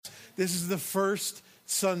This is the first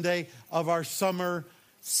Sunday of our summer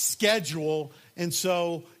schedule, and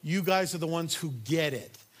so you guys are the ones who get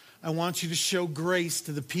it. I want you to show grace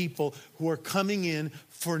to the people who are coming in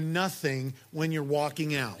for nothing when you're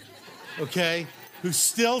walking out, okay? Who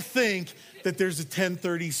still think that there's a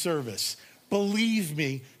 10:30 service. Believe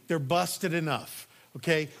me, they're busted enough,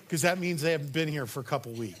 okay? Because that means they haven't been here for a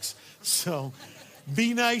couple weeks. So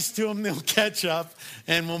be nice to them. They'll catch up,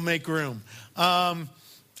 and we'll make room.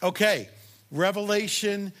 Okay,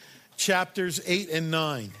 Revelation chapters 8 and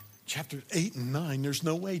 9. Chapters 8 and 9, there's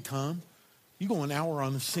no way, Tom. You go an hour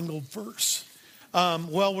on a single verse.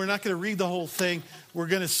 Well, we're not going to read the whole thing. We're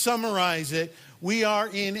going to summarize it. We are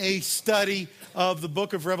in a study of the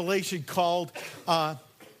book of Revelation called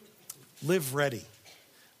Live Ready.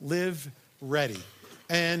 Live Ready.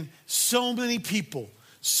 And so many people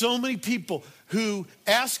who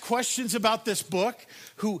ask questions about this book,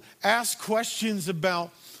 who ask questions about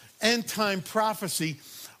end time prophecy,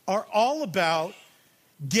 are all about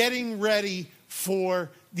getting ready for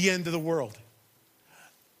the end of the world.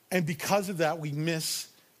 And because of that, we miss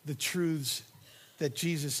the truths that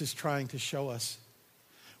Jesus is trying to show us.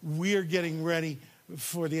 We're getting ready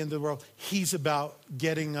for the end of the world. He's about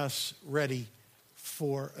getting us ready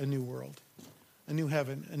for a new world, a new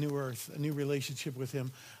heaven, a new earth, a new relationship with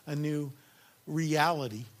him, a new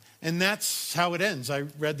reality. And that's how it ends. I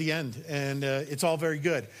read the end, and it's all very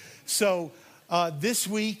good. So this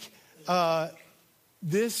week, I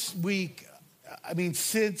mean,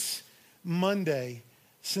 since Monday,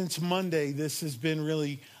 this has been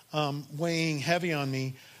really weighing heavy on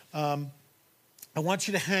me. I want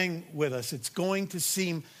you to hang with us. It's going to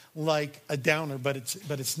seem like a downer, but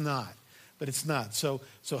it's not. So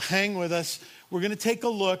hang with us. We're going to take a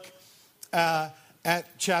look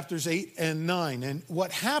at chapters 8 and 9. And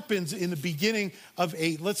what happens in the beginning of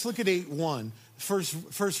 8, let's look at 8:1, first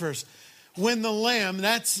verse. When the Lamb,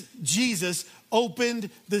 that's Jesus,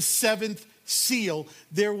 opened the seventh seal,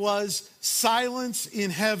 there was silence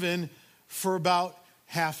in heaven for about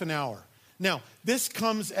half an hour. Now, this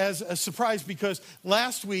comes as a surprise because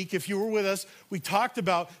last week, if you were with us, we talked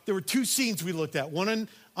about, there were two scenes we looked at, one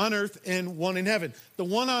on earth and one in heaven. The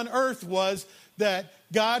one on earth was that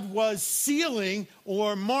God was sealing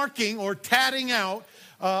or marking or tatting out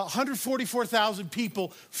 144,000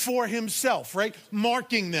 people for himself, right?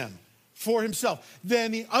 Marking them for himself.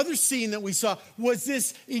 Then the other scene that we saw was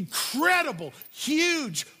this incredible,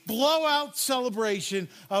 huge blowout celebration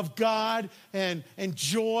of God and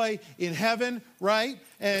joy in heaven, right?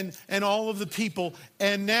 And all of the people.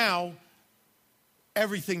 And now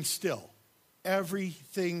everything's still.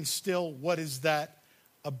 Everything's still. What is that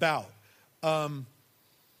about?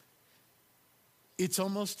 It's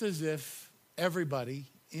almost as if everybody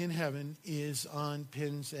in heaven is on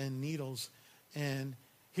pins and needles. And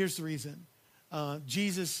here's the reason.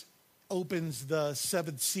 Jesus opens the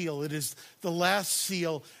seventh seal. It is the last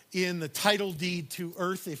seal in the title deed to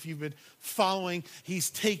earth. If you've been following,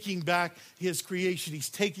 he's taking back his creation. He's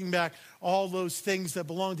taking back all those things that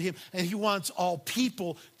belong to him. And he wants all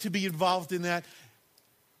people to be involved in that.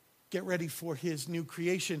 Get ready for his new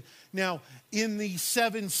creation. Now, in the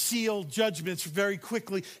seven seal judgments, very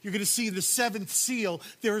quickly, you're going to see the seventh seal.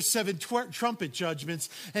 There are seven trumpet judgments.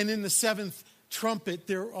 And in the seventh trumpet,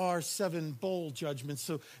 there are seven bowl judgments.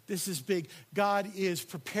 So this is big. God is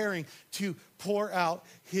preparing to pour out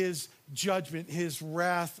his judgment, his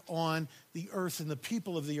wrath on the earth and the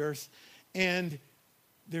people of the earth. And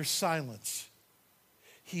there's silence.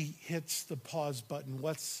 He hits the pause button.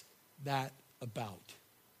 What's that about?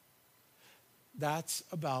 That's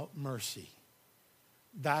about mercy.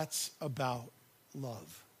 That's about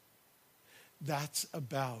love. That's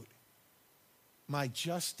about my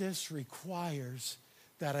justice requires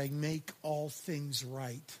that I make all things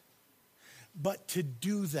right. But to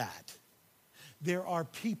do that, there are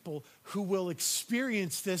people who will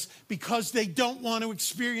experience this because they don't want to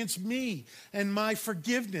experience me and my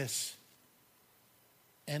forgiveness.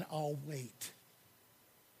 And I'll wait.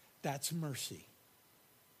 That's mercy.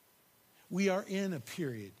 We are in a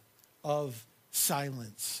period of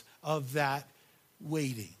silence, of that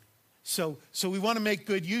waiting. So we want to make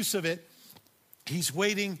good use of it. He's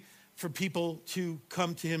waiting for people to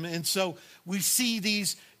come to him. And so we see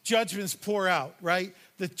these judgments pour out, right?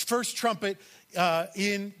 The first trumpet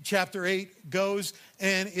in chapter 8 goes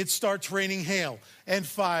and it starts raining hail and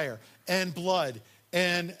fire and blood.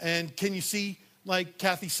 And can you see, like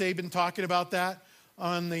Kathy Sabin talking about that?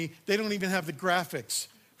 They don't even have the graphics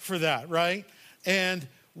for that, right? And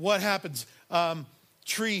what happens?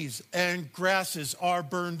 Trees and grasses are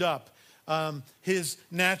burned up. his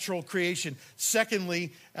natural creation.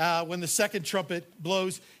 Secondly, when the second trumpet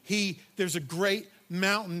blows, there's a great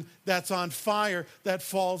mountain that's on fire that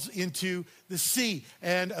falls into the sea,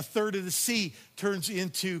 and a third of the sea turns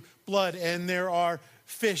into blood, and there are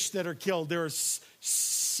fish that are killed. There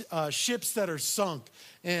are ships that are sunk,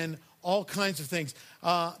 and all kinds of things.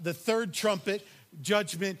 The third trumpet,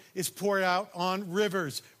 judgment, is poured out on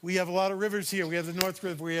rivers. We have a lot of rivers here. We have the North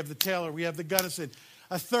River, we have the Taylor, we have the Gunnison.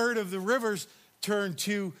 A third of the rivers turn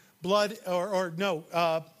to blood,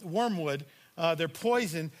 wormwood. They're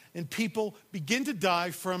poison, and people begin to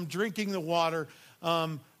die from drinking the water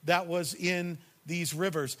that was in these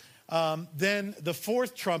rivers. Then the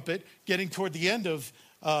fourth trumpet, getting toward the end of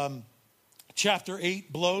chapter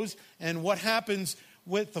 8, blows, and what happens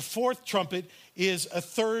with the fourth trumpet is a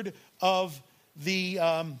third of the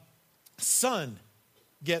sun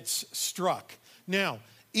gets struck. Now,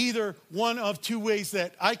 either one of two ways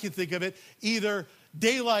that I can think of it, either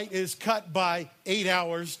daylight is cut by 8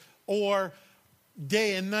 hours, or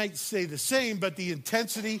day and night stay the same, but the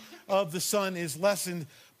intensity of the sun is lessened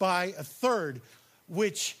by a third,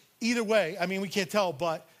 which either way, I mean, we can't tell,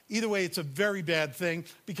 but either way, it's a very bad thing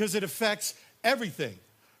because it affects everything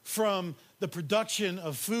from the production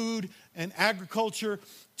of food and agriculture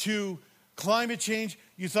to climate change.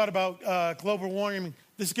 You thought about global warming.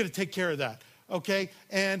 This is going to take care of that, okay?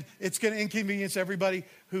 And it's going to inconvenience everybody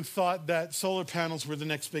who thought that solar panels were the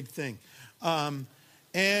next big thing.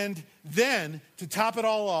 And then, to top it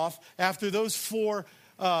all off, after those four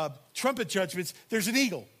trumpet judgments, there's an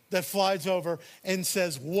eagle that flies over and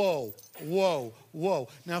says, whoa, whoa, whoa.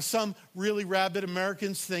 Now, some really rabid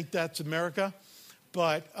Americans think that's America,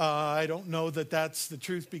 but I don't know that that's the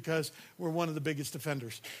truth because we're one of the biggest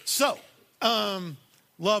offenders. So,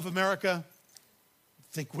 love America. I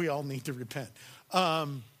think we all need to repent.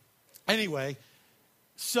 Anyway,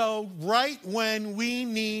 so right when we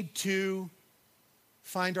need to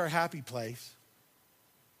find our happy place,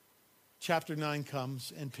 chapter 9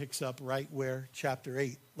 comes and picks up right where chapter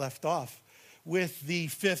 8 left off. With the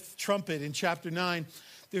fifth trumpet in chapter 9,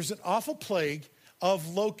 there's an awful plague of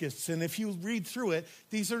locusts. And if you read through it,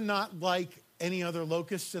 these are not like any other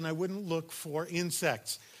locusts, and I wouldn't look for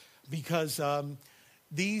insects because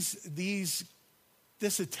this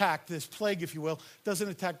attack, this plague, if you will, doesn't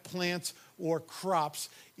attack plants or crops.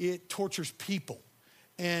 It tortures people.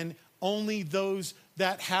 And only those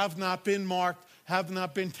that have not been marked, have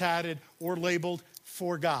not been tatted or labeled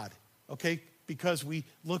for God. Okay? Because we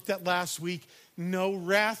looked at last week, no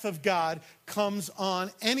wrath of God comes on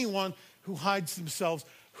anyone who hides themselves,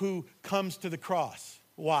 who comes to the cross.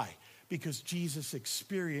 Why? Because Jesus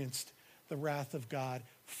experienced the wrath of God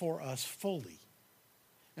for us fully.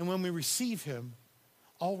 And when we receive him,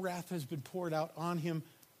 all wrath has been poured out on him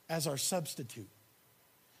as our substitute.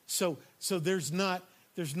 So there's not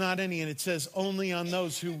any, and it says only on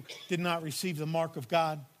those who did not receive the mark of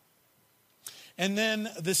God. And then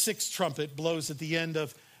the sixth trumpet blows at the end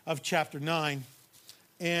of chapter 9.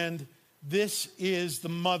 And this is the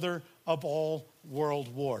mother of all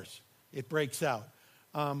world wars. It breaks out.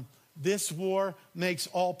 This war makes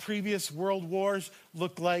all previous world wars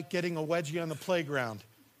look like getting a wedgie on the playground.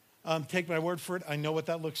 Take my word for it, I know what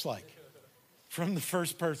that looks like from the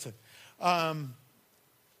first person.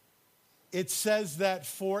 It says that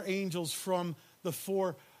 4 angels from the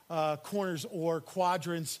 4 corners or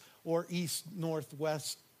quadrants or east, north,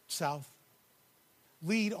 west, south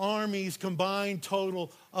lead armies, combined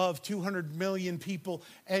total of 200 million people,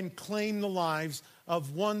 and claim the lives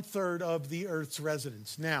of 1/3 of the earth's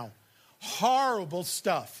residents. Now, horrible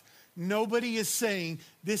stuff. Nobody is saying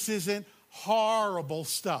this isn't horrible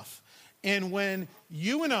stuff. And when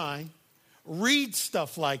you and I read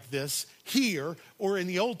stuff like this here or in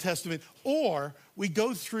the Old Testament, or we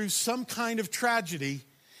go through some kind of tragedy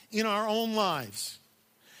in our own lives,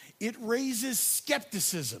 it raises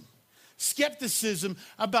skepticism. Skepticism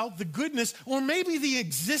about the goodness or maybe the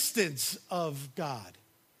existence of God.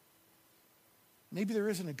 Maybe there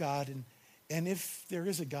isn't a God, and if there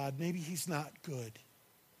is a God, maybe he's not good.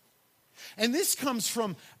 And this comes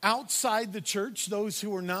from outside the church, those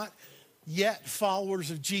who are not yet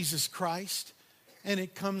followers of Jesus Christ, and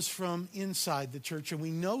it comes from inside the church, and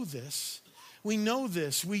we know this. We know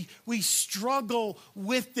this. We struggle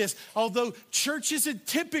with this. Although church isn't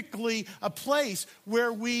typically a place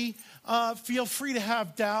where we feel free to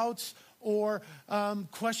have doubts or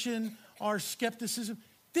question our skepticism,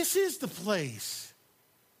 this is the place.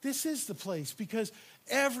 This is the place because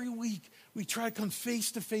every week we try to come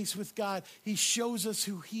face to face with God. He shows us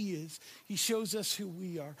who he is. He shows us who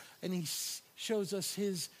we are. And he shows us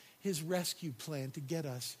his rescue plan to get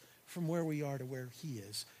us from where we are to where he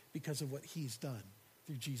is. because of what he's done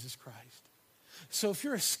through Jesus Christ. So if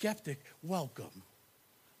you're a skeptic, welcome.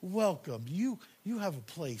 Welcome. You have a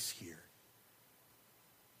place here.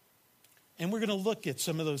 And we're going to look at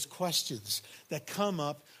some of those questions that come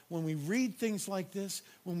up when we read things like this,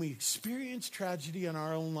 when we experience tragedy in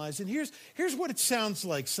our own lives. And here's what it sounds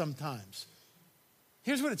like sometimes.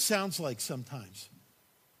 Here's what it sounds like sometimes.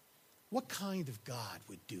 What kind of God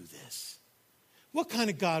would do this? What kind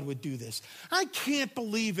of God would do this? I can't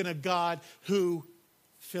believe in a God who,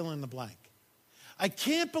 fill in the blank. I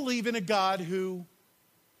can't believe in a God who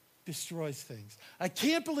destroys things. I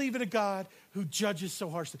can't believe in a God who judges so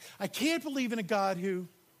harshly. I can't believe in a God who,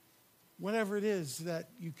 whatever it is that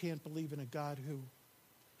you can't believe in a God who.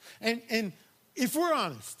 And if we're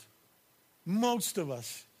honest, most of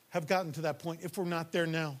us have gotten to that point, if we're not there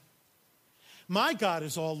now. My God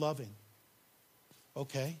is all loving.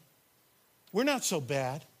 Okay? We're not so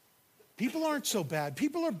bad. People aren't so bad.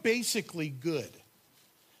 People are basically good.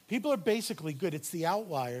 People are basically good. It's the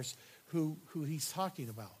outliers who he's talking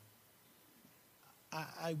about.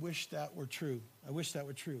 I wish that were true. I wish that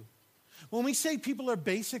were true. When we say people are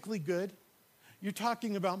basically good, you're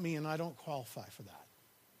talking about me, and I don't qualify for that.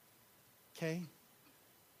 Okay?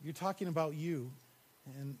 You're talking about you,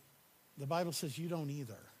 and the Bible says you don't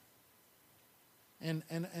either. And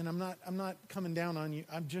I'm not coming down on you.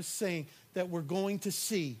 I'm just saying that we're going to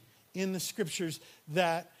see in the scriptures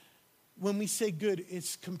that when we say good,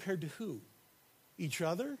 it's compared to who? Each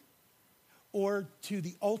other? Or to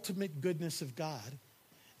the ultimate goodness of God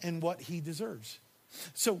and what he deserves.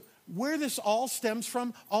 So where this all stems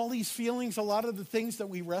from, all these feelings, a lot of the things that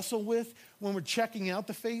we wrestle with when we're checking out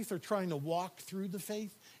the faith or trying to walk through the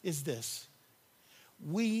faith is this.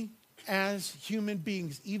 We as human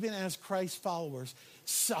beings, even as Christ followers,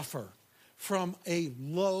 suffer from a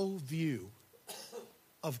low view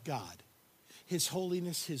of God. His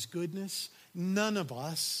holiness, his goodness. None of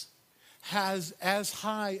us has as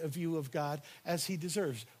high a view of God as he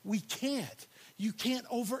deserves. We can't. You can't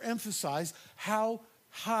overemphasize how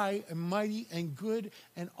high and mighty and good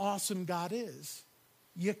and awesome God is.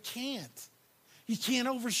 You can't. You can't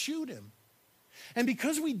overshoot him. And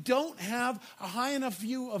because we don't have a high enough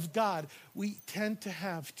view of God, we tend to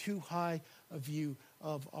have too high a view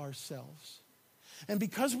of ourselves. And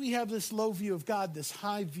because we have this low view of God, this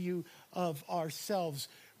high view of ourselves,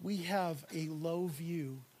 we have a low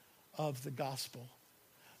view of the gospel,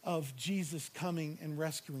 of Jesus coming and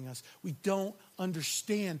rescuing us. We don't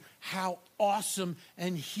understand how awesome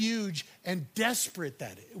and huge and desperate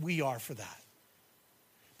that we are for that,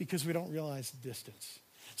 because we don't realize the distance.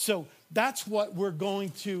 So that's what we're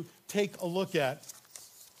going to take a look at.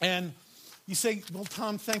 And you say, well,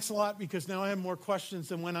 Tom, thanks a lot, because now I have more questions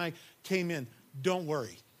than when I came in. Don't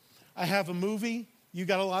worry. I have a movie. You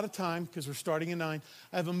got a lot of time because we're starting at 9.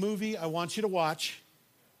 I have a movie I want you to watch.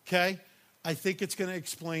 Okay? I think it's going to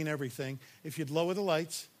explain everything. If you'd lower the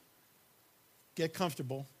lights, get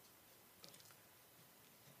comfortable.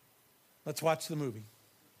 Let's watch the movie.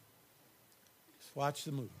 Let's watch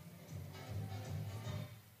the movie.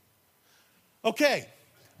 Okay.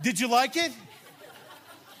 Did you like it?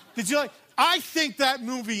 Did you like? I think that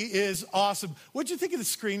movie is awesome. What did you think of the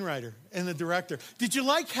screenwriter and the director? Did you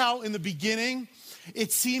like how in the beginning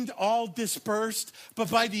it seemed all dispersed, but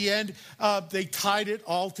by the end they tied it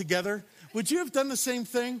all together? Would you have done the same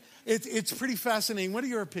thing? It's pretty fascinating. What are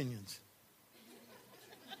your opinions?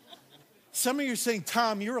 Some of you are saying,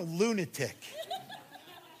 Tom, you're a lunatic.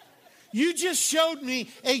 You just showed me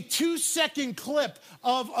a 2-second clip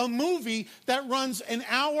of a movie that runs an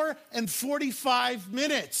hour and 45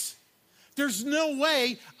 minutes. There's no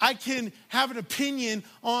way I can have an opinion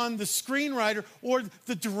on the screenwriter or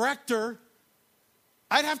the director.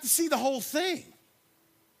 I'd have to see the whole thing.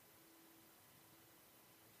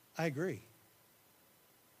 I agree.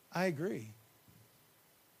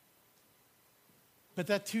 But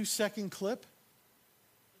that 2-second clip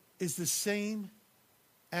is the same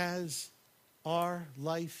as our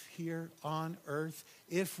life here on earth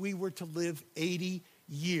if we were to live 80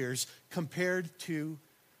 years compared to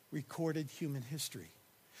recorded human history.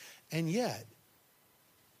 And yet,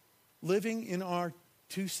 living in our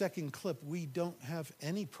 2-second clip, we don't have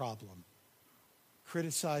any problem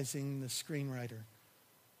criticizing the screenwriter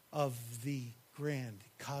of the grand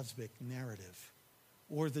cosmic narrative,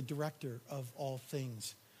 or the director of all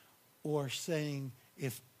things, or saying,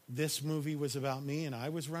 if this movie was about me and I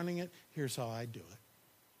was running it, here's how I'd do it.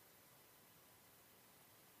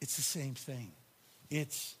 It's the same thing.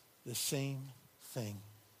 It's the same thing.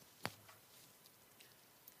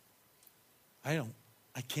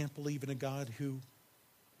 I can't believe in a God who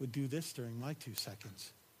would do this during my 2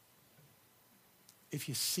 seconds. if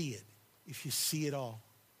you see it all,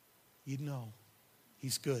 you'd know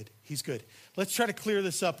he's good. He's good. Let's try to clear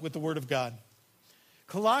this up with the word of God.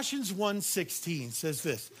 Colossians 1:16 says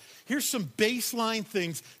this. Here's some baseline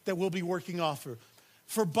things that we'll be working off of.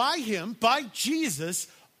 For by him, by Jesus,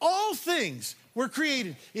 all things were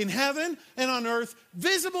created in heaven and on earth,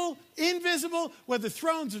 visible, invisible, whether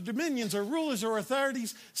thrones or dominions or rulers or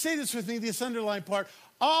authorities. Say this with me, this underlined part.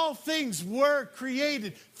 All things were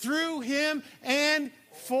created through him and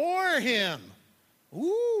for him.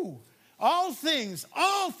 Ooh. All things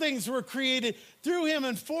were created through him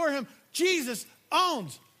and for him. Jesus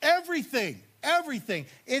owns everything. Everything.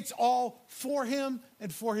 It's all for him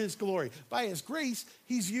and for his glory. By his grace,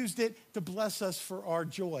 he's used it to bless us for our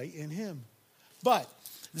joy in him. But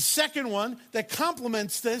the second one that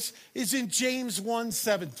complements this is in James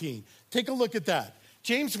 1:17. Take a look at that.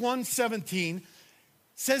 James 1:17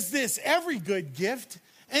 says this, every good gift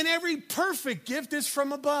and every perfect gift is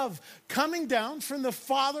from above, coming down from the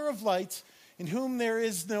Father of lights, in whom there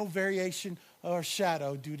is no variation or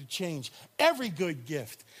shadow due to change. Every good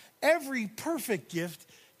gift, every perfect gift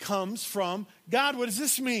comes from God. What does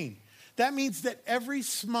this mean? That means that every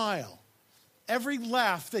smile, every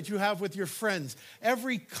laugh that you have with your friends,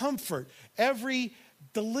 every comfort, every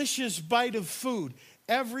delicious bite of food,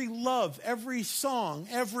 every love, every song,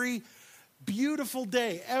 every beautiful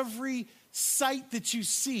day, every sight that you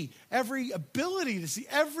see, every ability to see,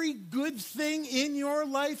 every good thing in your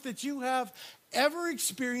life that you have ever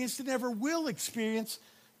experienced and ever will experience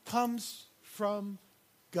comes from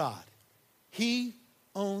God. He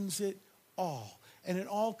owns it all, and it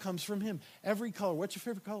all comes from him. Every color. What's your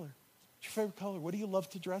favorite color? What's your favorite color? What do you love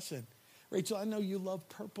to dress in? Rachel, I know you love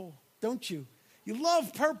purple, don't you? You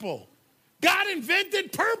love purple. God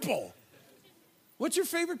invented purple. What's your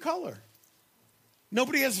favorite color?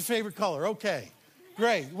 Nobody has a favorite color. Okay,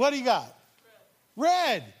 great. What do you got?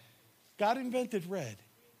 Red. God invented red.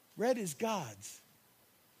 Red is God's.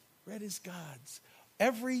 Red is God's.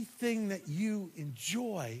 Everything that you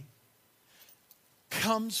enjoy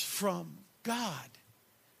comes from God.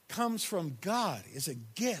 Comes from God. Is a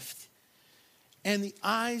gift. And the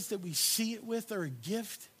eyes that we see it with are a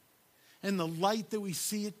gift. And the light that we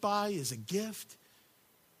see it by is a gift.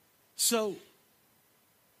 So,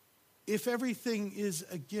 if everything is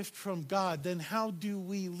a gift from God, then how do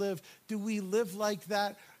we live? Do we live like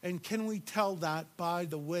that? And can we tell that by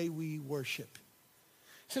the way we worship?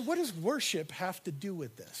 So what does worship have to do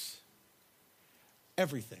with this?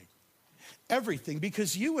 Everything. Everything.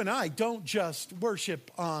 Because you and I don't just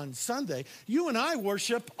worship on Sunday. You and I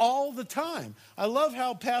worship all the time. I love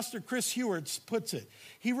how Pastor Chris Hewart puts it.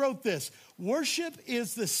 He wrote this, worship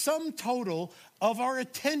is the sum total of our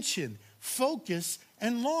attention, focus,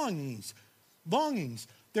 and longings.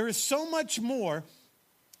 There is so much more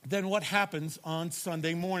than what happens on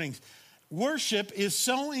Sunday mornings. Worship is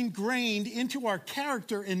so ingrained into our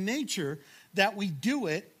character and nature that we do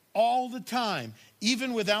it all the time,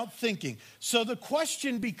 even without thinking. So the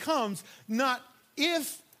question becomes not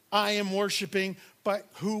if I am worshiping, but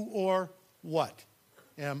who or what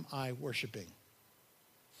am I worshiping?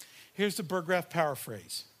 Here's the Burgraff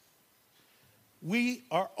paraphrase. We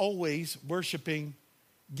are always worshiping,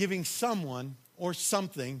 giving someone or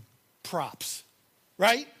something props,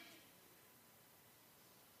 right?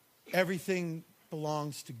 Everything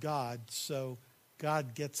belongs to God, so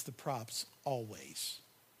God gets the props always.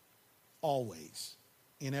 Always.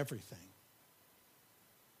 In everything.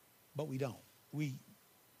 But we don't. We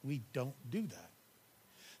don't do that.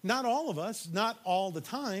 Not all of us, not all the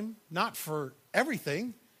time, not for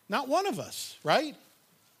everything, not one of us, right?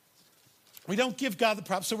 We don't give God the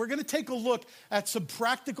props. So we're going to take a look at some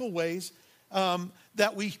practical ways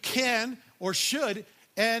that we can or should,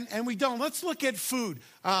 and we don't. Let's look at food.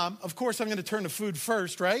 Of course, I'm going to turn to food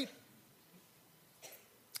first, right?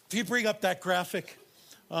 If you bring up that graphic.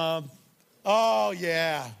 Oh,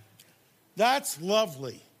 yeah. That's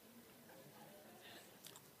lovely.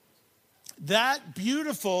 That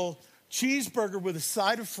beautiful cheeseburger with a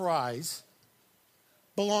side of fries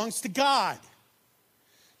belongs to God.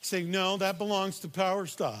 You say, no, that belongs to Power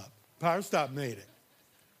Stop. Power Stop made it.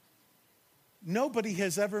 Nobody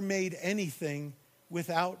has ever made anything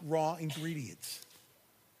without raw ingredients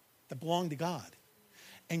that belong to God.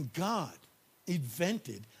 And God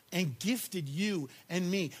invented and gifted you and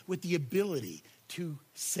me with the ability to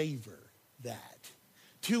savor that,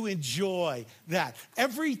 to enjoy that.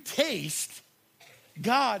 Every taste,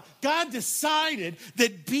 God decided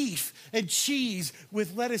that beef and cheese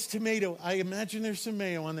with lettuce, tomato, I imagine there's some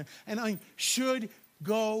mayo on there, and should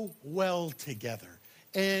go well together.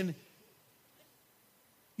 And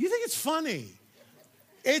you think it's funny.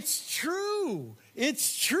 It's true.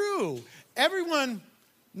 It's true. Everyone,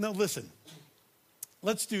 no, listen.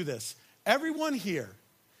 Let's do this. Everyone here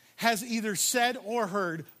has either said or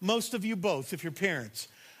heard, most of you both, if you're parents,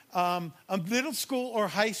 a middle school or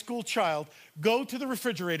high school child go to the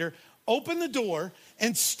refrigerator, open the door,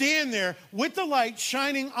 and stand there with the light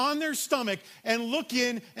shining on their stomach and look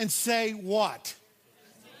in and say what?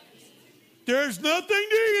 There's nothing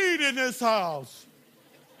to eat in this house.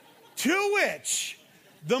 To which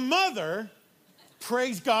the mother,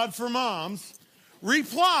 praise God for moms,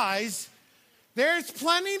 replies, there's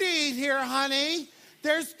plenty to eat here, honey.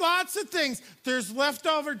 There's lots of things. There's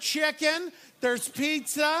leftover chicken. There's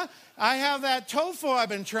pizza. I have that tofu I've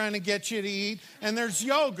been trying to get you to eat. And there's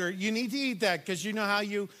yogurt. You need to eat that because you know how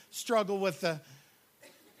you struggle with the...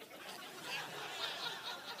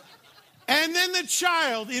 And then the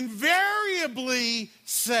child invariably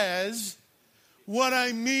says, what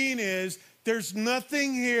I mean is, there's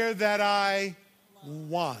nothing here that I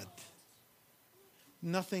want.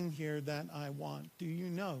 Nothing here that I want. Do you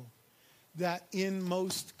know that in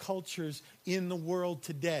most cultures in the world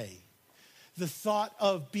today, the thought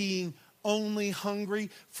of being only hungry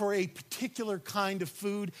for a particular kind of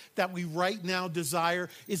food that we right now desire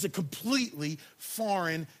is a completely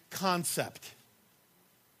foreign concept?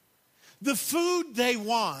 The food they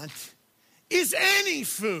want is any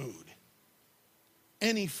food.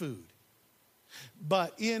 Any food.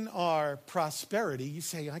 But in our prosperity, you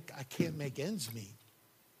say, I can't make ends meet.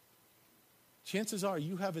 Chances are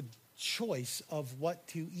you have a choice of what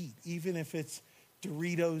to eat, even if it's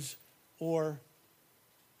Doritos or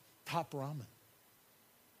Top Ramen.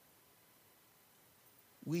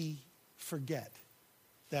 We forget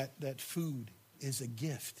that food is a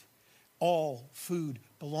gift. All food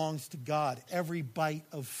belongs to God. Every bite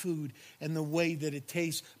of food and the way that it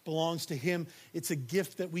tastes belongs to Him. It's a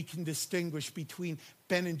gift that we can distinguish between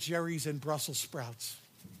Ben and Jerry's and Brussels sprouts.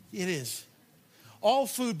 It is. All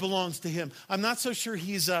food belongs to Him. I'm not so sure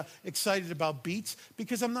He's excited about beets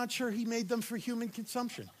because I'm not sure He made them for human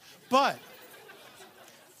consumption. But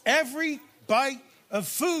every bite of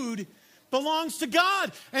food belongs to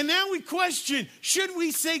God. And now we question, should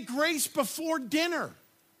we say grace before dinner?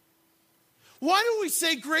 Why do we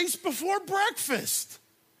say grace before breakfast?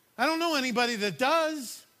 I don't know anybody that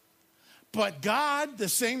does. But God, the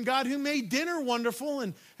same God who made dinner wonderful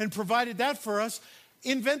and provided that for us,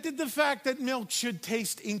 invented the fact that milk should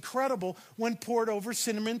taste incredible when poured over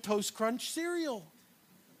Cinnamon Toast Crunch cereal.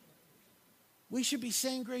 We should be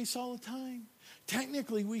saying grace all the time.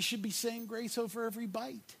 Technically, we should be saying grace over every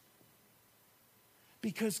bite.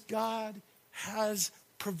 Because God has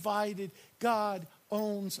provided, God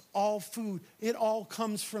owns all food. It all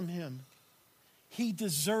comes from Him. He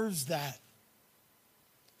deserves that.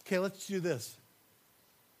 Okay, let's do this.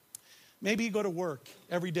 Maybe you go to work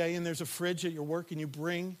every day and there's a fridge at your work and you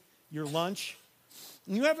bring your lunch.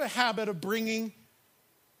 And you have a habit of bringing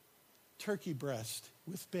turkey breast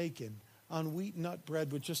with bacon on wheat nut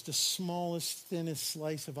bread with just the smallest, thinnest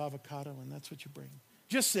slice of avocado, and that's what you bring.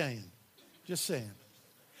 Just saying. Just saying.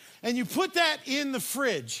 And you put that in the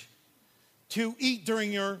fridge to eat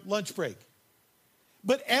during your lunch break.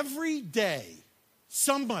 But every day,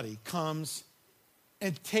 somebody comes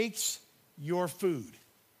and takes your food.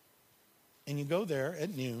 And you go there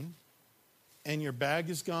at noon, and your bag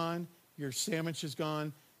is gone, your sandwich is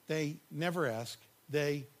gone. They never ask.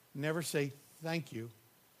 They never say thank you.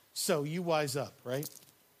 So you wise up, right?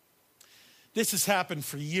 This has happened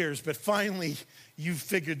for years, but finally you've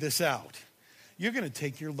figured this out. You're going to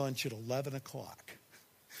take your lunch at 11 o'clock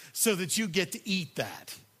so that you get to eat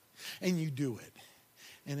that. And you do it.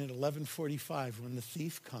 And at 11:45, when the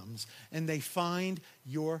thief comes and they find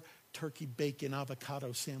your turkey bacon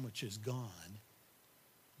avocado sandwich is gone,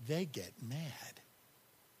 they get mad.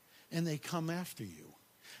 And they come after you.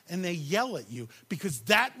 And they yell at you because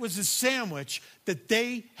that was a sandwich that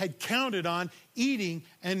they had counted on eating,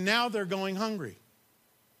 and now they're going hungry.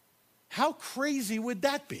 How crazy would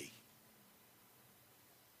that be?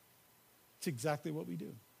 It's exactly what we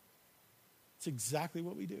do. It's exactly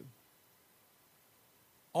what we do.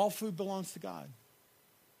 All food belongs to God.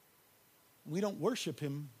 We don't worship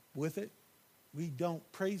Him with it. We don't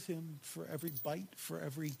praise Him for every bite, for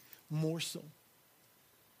every morsel.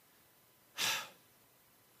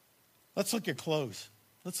 Let's look at clothes.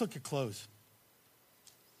 Let's look at clothes.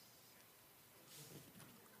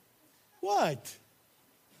 What?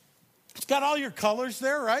 It's got all your colors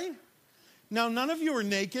there, right? Now, none of you are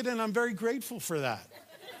naked, and I'm very grateful for that.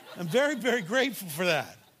 I'm very, very grateful for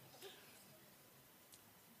that.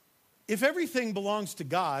 If everything belongs to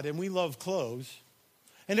God and we love clothes,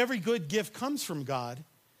 and every good gift comes from God,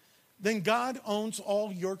 then God owns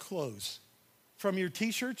all your clothes from your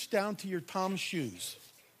t-shirts down to your Tom shoes,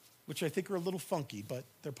 which I think are a little funky, but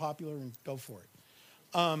they're popular and go for it.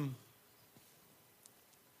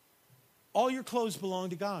 All your clothes belong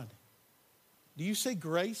to God. Do you say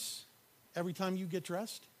grace every time you get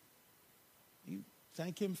dressed? Do you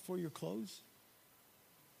thank him for your clothes?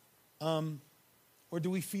 Or do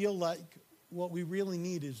we feel like what we really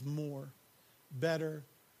need is more, better,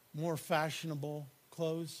 more fashionable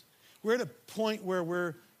clothes? We're at a point where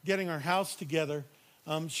we're getting our house together.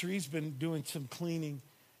 Cherie's been doing some cleaning,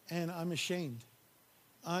 and I'm ashamed.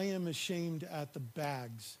 I am ashamed at the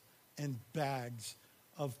bags and bags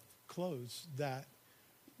of clothes that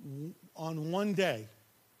on one day,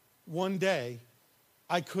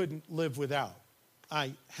 I couldn't live without.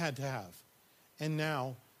 I had to have. And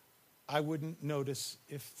now I wouldn't notice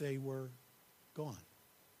if they were gone.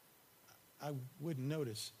 I wouldn't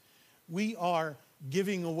notice. We are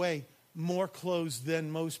giving away more clothes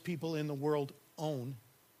than most people in the world own,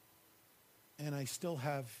 and I still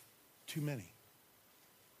have too many.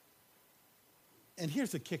 And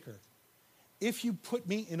here's the kicker. If you put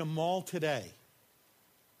me in a mall today,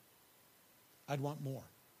 I'd want more.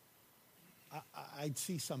 I'd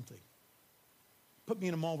see something. Put me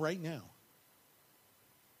in a mall right now,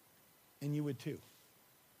 and you would too.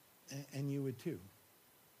 And you would too.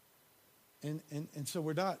 And so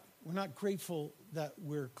we're not grateful that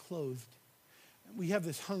we're clothed. We have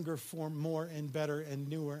this hunger for more and better and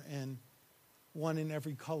newer and one in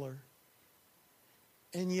every color.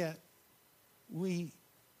 And yet, we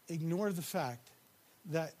ignore the fact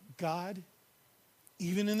that God,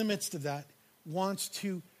 even in the midst of that, wants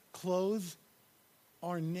to clothe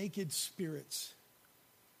our naked spirits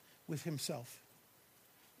with himself.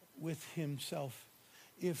 With himself.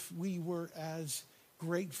 If we were as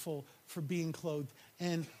grateful for being clothed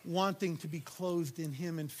and wanting to be clothed in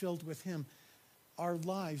him and filled with him, our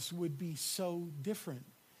lives would be so different.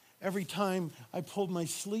 Every time I pulled my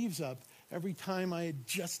sleeves up, every time I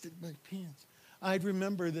adjusted my pants, I'd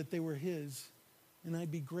remember that they were his, and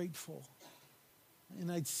I'd be grateful.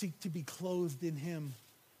 And I'd seek to be clothed in him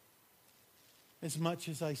as much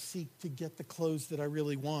as I seek to get the clothes that I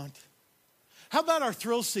really want. How about our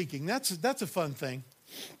thrill seeking? That's a fun thing.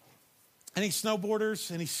 Any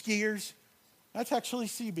snowboarders, any skiers? That's actually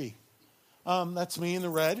CB. That's me in the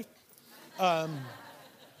red.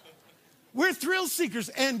 We're thrill seekers.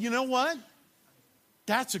 And you know what?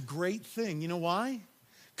 That's a great thing. You know why?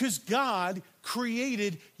 Because God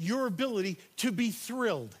created your ability to be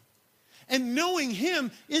thrilled. And knowing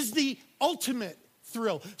him is the ultimate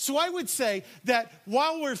thrill. So I would say that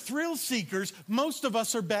while we're thrill seekers, most of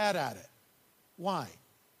us are bad at it. Why?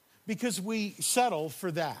 Because we settle for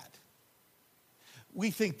that. We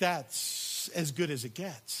think that's as good as it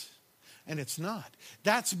gets. And it's not.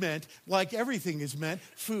 That's meant, like everything is meant,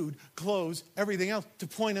 food, clothes, everything else, to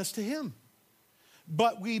point us to him.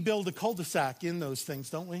 But we build a cul-de-sac in those things,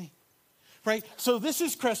 don't we? Right? So this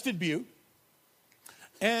is Crested Butte.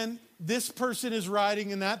 And this person is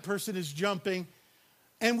riding and that person is jumping.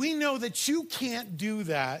 And we know that you can't do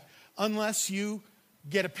that unless you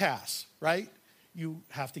get a pass, right? You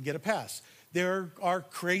have to get a pass. There are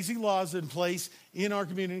crazy laws in place in our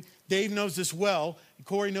community. Dave knows this well.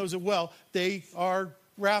 Corey knows it well. They are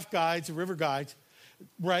raft guides, river guides,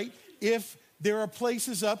 right? If there are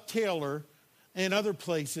places up Taylor and other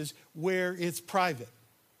places where it's private.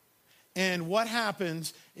 And what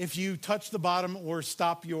happens if you touch the bottom or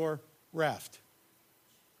stop your raft?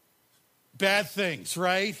 Bad things,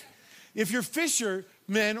 right? If you're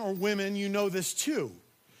fishermen or women, you know this too.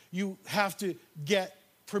 You have to get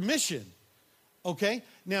permission. Okay?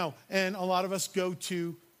 Now, and a lot of us go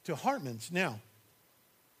to Hartman's. Now,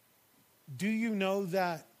 do you know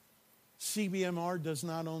that CBMR does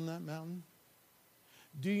not own that mountain?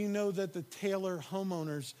 Do you know that the Taylor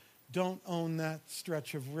homeowners don't own that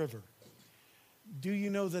stretch of river? Do you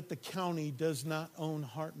know that the county does not own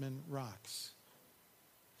Hartman Rocks?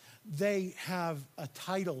 They have a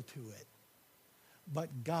title to it,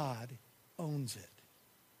 but God owns it.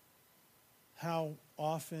 How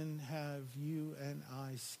often have you and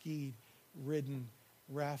I skied, ridden,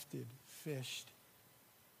 rafted, fished,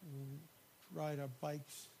 ride our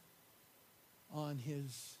bikes on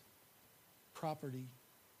his property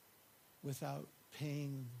without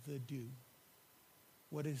paying the due?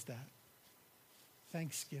 What is that?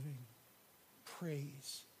 Thanksgiving,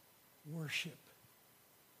 praise, worship.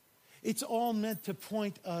 It's all meant to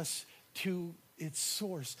point us to its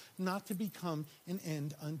source, not to become an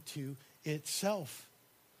end unto itself.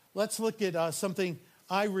 Let's look at something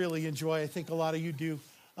I really enjoy. I think a lot of you do.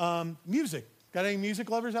 Music. Got any music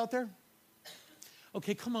lovers out there?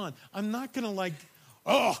 Okay, come on. I'm not going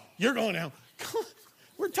to you're going out.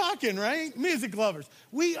 We're talking, right? Music lovers.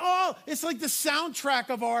 It's like the soundtrack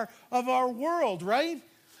of our world, right?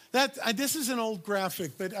 This is an old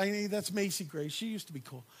graphic, but that's Macy Gray. She used to be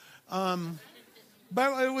cool.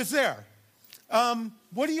 But it was there.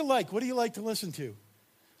 What do you like? What do you like to listen to?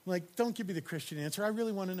 Like, don't give me the Christian answer. I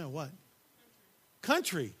really want to know. What?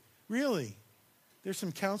 Country. Really? There's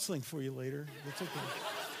some counseling for you later. That's okay.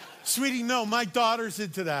 Sweetie, no, my daughter's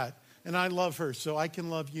into that. And I love her, so I can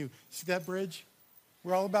love you. See that bridge?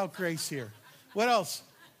 We're all about grace here. What else?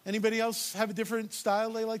 Anybody else have a different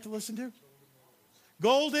style they like to listen to?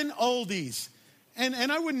 Golden oldies.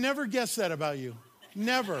 And I would never guess that about you.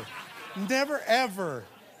 Never. Never, ever.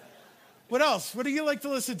 What else? What do you like to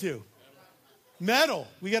listen to? Metal.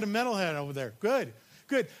 We got a metalhead over there. Good.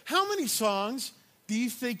 Good. How many songs do you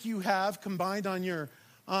think you have combined on your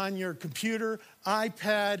computer,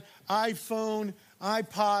 iPad, iPhone,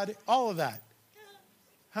 iPod, all of that?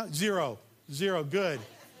 Zero. Good.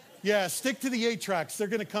 Yeah, stick to the 8 tracks. They're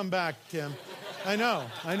going to come back, Tim. I know.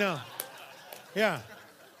 Yeah.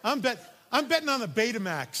 I'm betting on the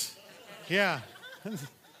Betamax. Yeah.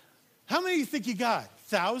 How many do you think you got?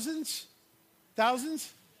 Thousands?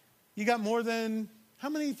 You got more than, how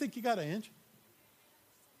many do you think you got, Ange?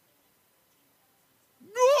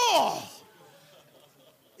 Oh!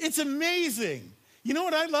 It's amazing. You know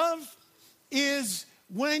what I love? Is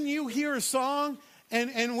when you hear a song,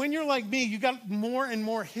 and when you're like me, you got more and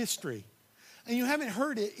more history. And you haven't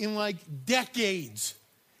heard it in like decades.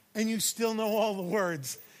 And you still know all the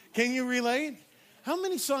words. Can you relate? How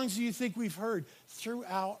many songs do you think we've heard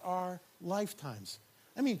throughout our lifetimes?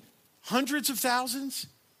 I mean, hundreds of thousands?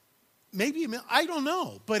 Maybe a million. I don't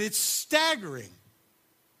know. But it's staggering.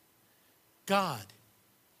 God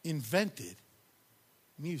invented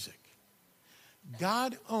music.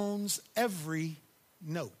 God owns every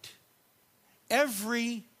note.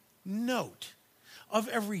 Every note of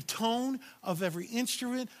every tone, of every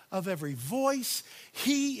instrument, of every voice.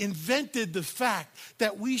 He invented the fact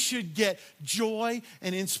that we should get joy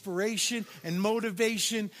and inspiration and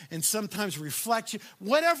motivation and sometimes reflection.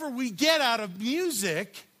 Whatever we get out of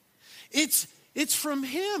music, it's from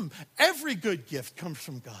Him. Every good gift comes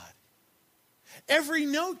from God. Every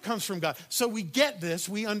note comes from God. So we get this,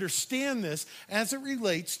 we understand this as it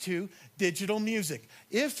relates to digital music.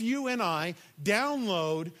 If you and I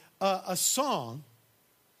download a song,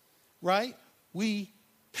 right, we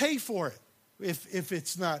pay for it if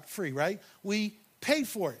it's not free, right? We pay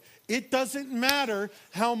for it. It doesn't matter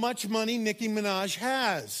how much money Nicki Minaj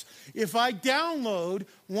has. If I download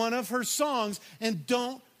one of her songs and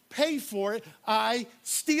don't pay for it, I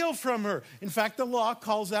steal from her. In fact, the law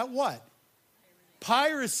calls that what?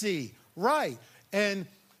 Piracy, right. And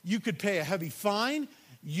you could pay a heavy fine.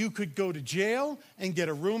 You could go to jail and get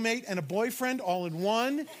a roommate and a boyfriend all in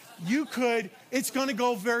one. It's going to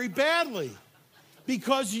go very badly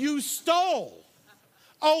because you stole.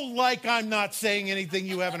 Oh, like I'm not saying anything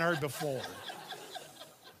you haven't heard before.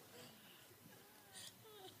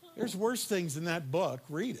 There's worse things in that book.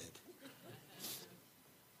 Read it.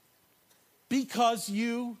 Because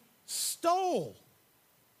you stole.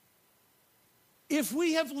 If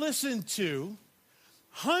we have listened to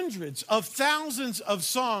hundreds of thousands of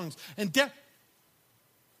songs,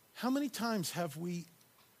 how many times have we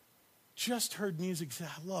just heard music say,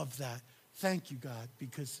 I love that. Thank you, God,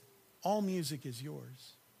 because all music is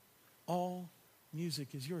yours. All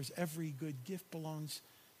music is yours. Every good gift belongs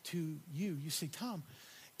to you. You say, Tom,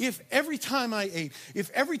 if every time I ate, if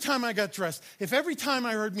every time I got dressed, if every time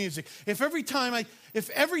I heard music, if every time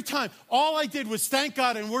all I did was thank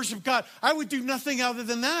God and worship God, I would do nothing other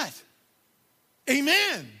than that.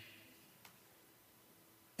 Amen.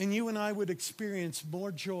 And you and I would experience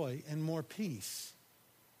more joy and more peace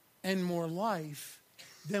and more life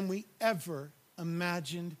than we ever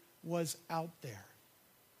imagined was out there.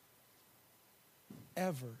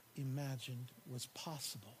 Ever imagined was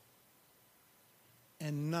possible.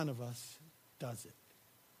 And none of us does it.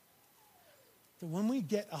 So when we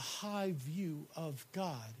get a high view of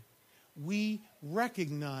God, we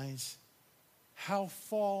recognize how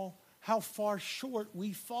far short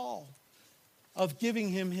we fall of giving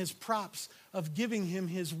Him His props, of giving Him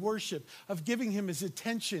His worship, of giving Him His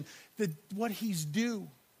attention, what He's due.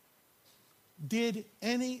 Did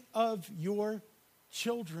any of your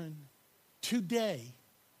children today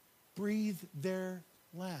breathe their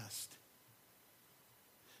last?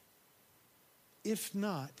 If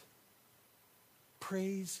not,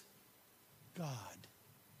 praise God.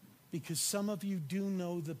 Because some of you do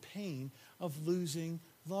know the pain of losing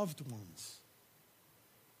loved ones.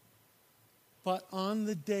 But on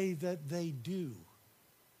the day that they do,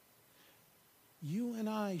 You and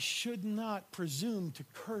I should not presume to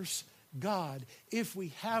curse God if we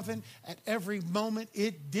haven't, at every moment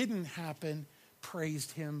it didn't happen,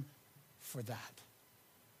 praised him for that.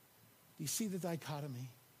 Do you see the dichotomy?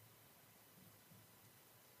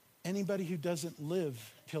 Anybody who doesn't live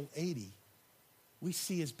till 80, we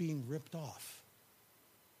see as being ripped off.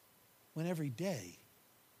 When every day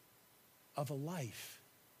of a life,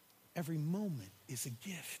 every moment is a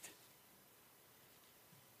gift.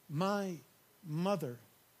 My mother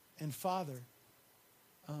and father,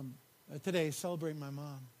 today I celebrate my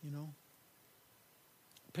mom,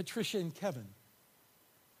 Patricia and Kevin.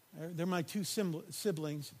 They're my two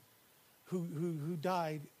siblings who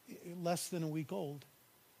died less than a week old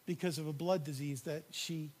because of a blood disease that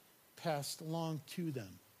she passed along to them.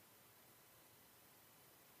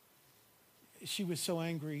 She was so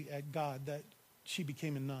angry at God that she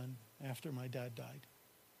became a nun after my dad died,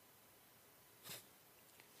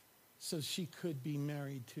 so she could be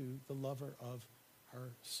married to the lover of her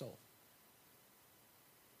soul.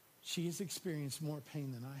 She has experienced more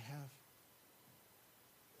pain than I have.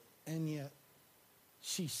 And yet,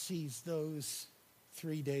 she sees those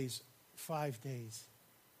 3 days, 5 days,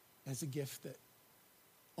 as a gift that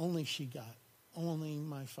only she got, only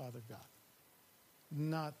my father got.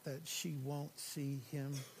 Not that she won't see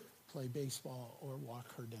him play baseball or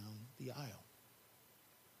walk her down the aisle.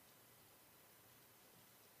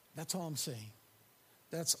 That's all I'm saying.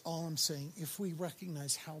 That's all I'm saying. If we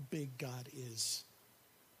recognize how big God is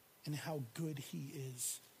and how good he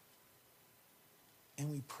is, and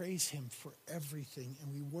we praise him for everything,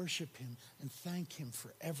 and we worship him and thank him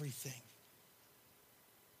for everything,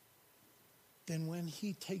 then when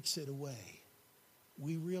he takes it away,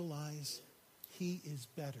 we realize he is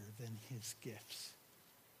better than his gifts.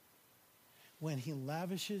 When he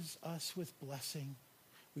lavishes us with blessing,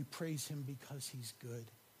 we praise him because he's good.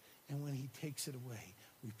 And when he takes it away,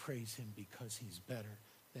 we praise him because he's better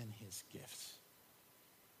than his gifts.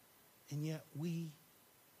 And yet we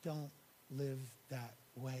don't live that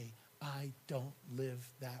way. I don't live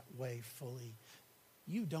that way fully.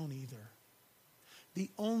 You don't either. The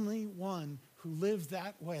only one who lived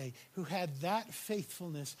that way, who had that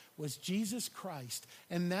faithfulness, was Jesus Christ.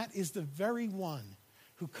 And that is the very one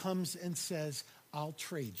who comes and says, I'll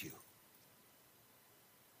trade you.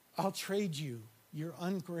 I'll trade you your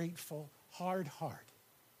ungrateful, hard heart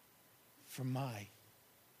for my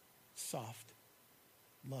soft,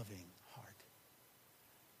 loving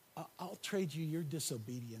heart. I'll trade you your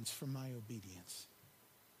disobedience for my obedience.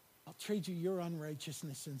 I'll trade you your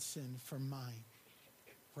unrighteousness and sin for my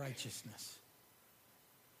righteousness.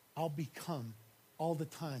 I'll become all the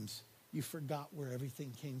times you forgot where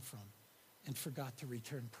everything came from and forgot to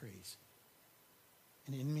return praise.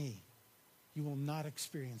 And in me, you will not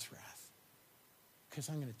experience wrath because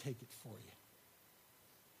I'm going to take it for you.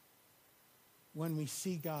 When we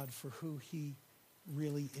see God for who he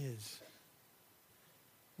really is,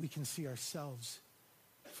 we can see ourselves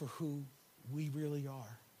for who we really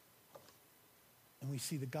are. And we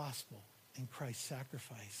see the gospel and Christ's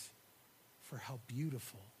sacrifice for how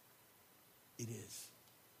beautiful it is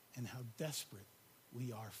and how desperate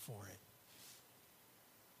we are for it.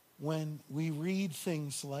 When we read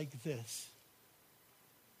things like this,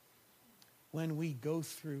 when we go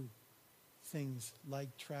through things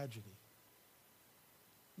like tragedy,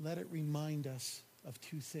 let it remind us of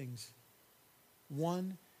two things.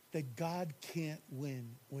 One, that God can't win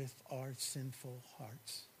with our sinful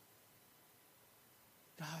hearts.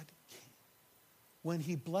 God can't. When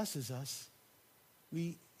he blesses us,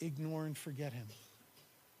 we ignore and forget him.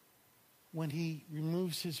 When he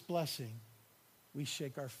removes his blessing, we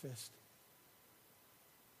shake our fist.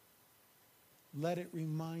 Let it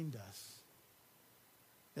remind us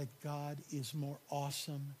that God is more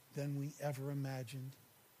awesome than we ever imagined,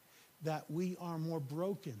 that we are more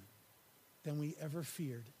broken than we ever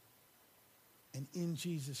feared, and in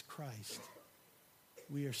Jesus Christ,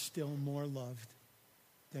 we are still more loved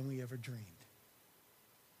than we ever dreamed.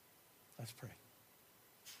 Let's pray.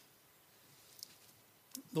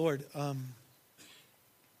 Lord,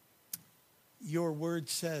 your word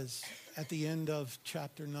says at the end of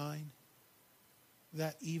chapter 9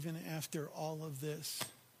 that even after all of this,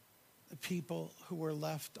 the people who were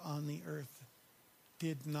left on the earth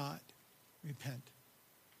did not repent,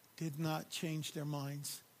 did not change their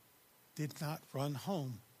minds, did not run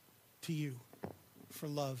home to you for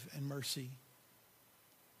love and mercy.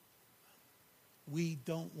 We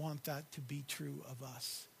don't want that to be true of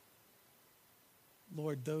us.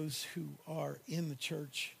 Lord, those who are in the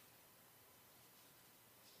church,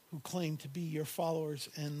 who claim to be your followers,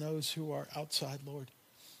 and those who are outside, Lord,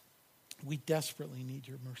 we desperately need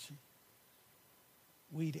your mercy.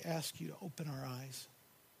 we'd ask you to open our eyes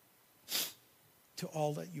to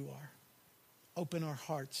all that you are. Open our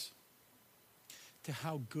hearts to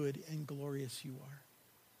how good and glorious you are.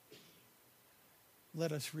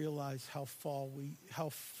 Let us realize how far we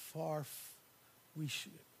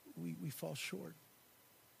fall short.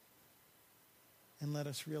 And let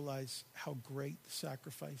us realize how great the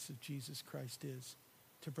sacrifice of Jesus Christ is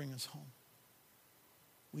to bring us home.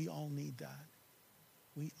 We all need that.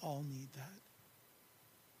 We all need that.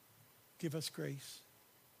 Give us grace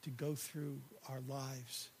to go through our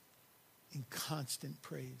lives in constant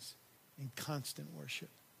praise, in constant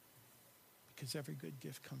worship, because every good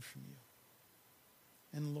gift comes from you.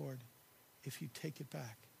 And Lord, if you take it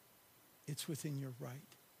back, it's within your right.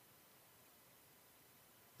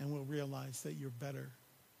 And we'll realize that you're better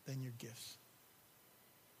than your gifts.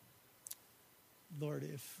 Lord,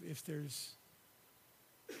 if there's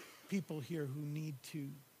people here who need to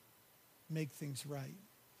make things right,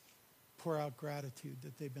 pour out gratitude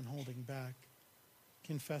that they've been holding back,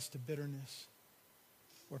 confess to bitterness,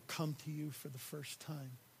 or come to you for the first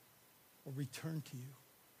time, or return to you,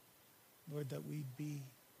 Lord, that we'd be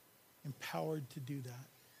empowered to do that.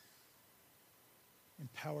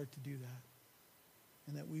 Empowered to do that.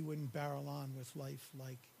 And that we wouldn't barrel on with life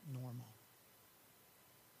like normal,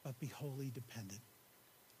 but be wholly dependent,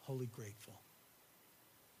 wholly grateful,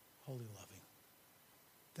 wholly loving.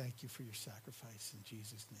 Thank you for your sacrifice in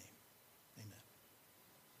Jesus' name.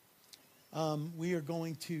 Amen. We are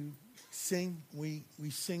going to sing. We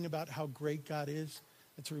sing about how great God is.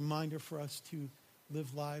 It's a reminder for us to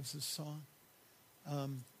live lives of song.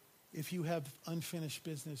 If you have unfinished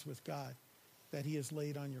business with God that he has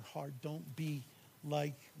laid on your heart, don't be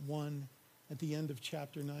like one at the end of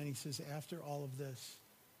chapter 9. He says, after all of this,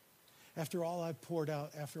 after all I've poured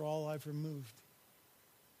out, after all I've removed,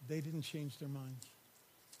 they didn't change their minds.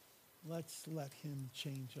 Let's let him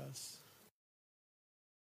change us.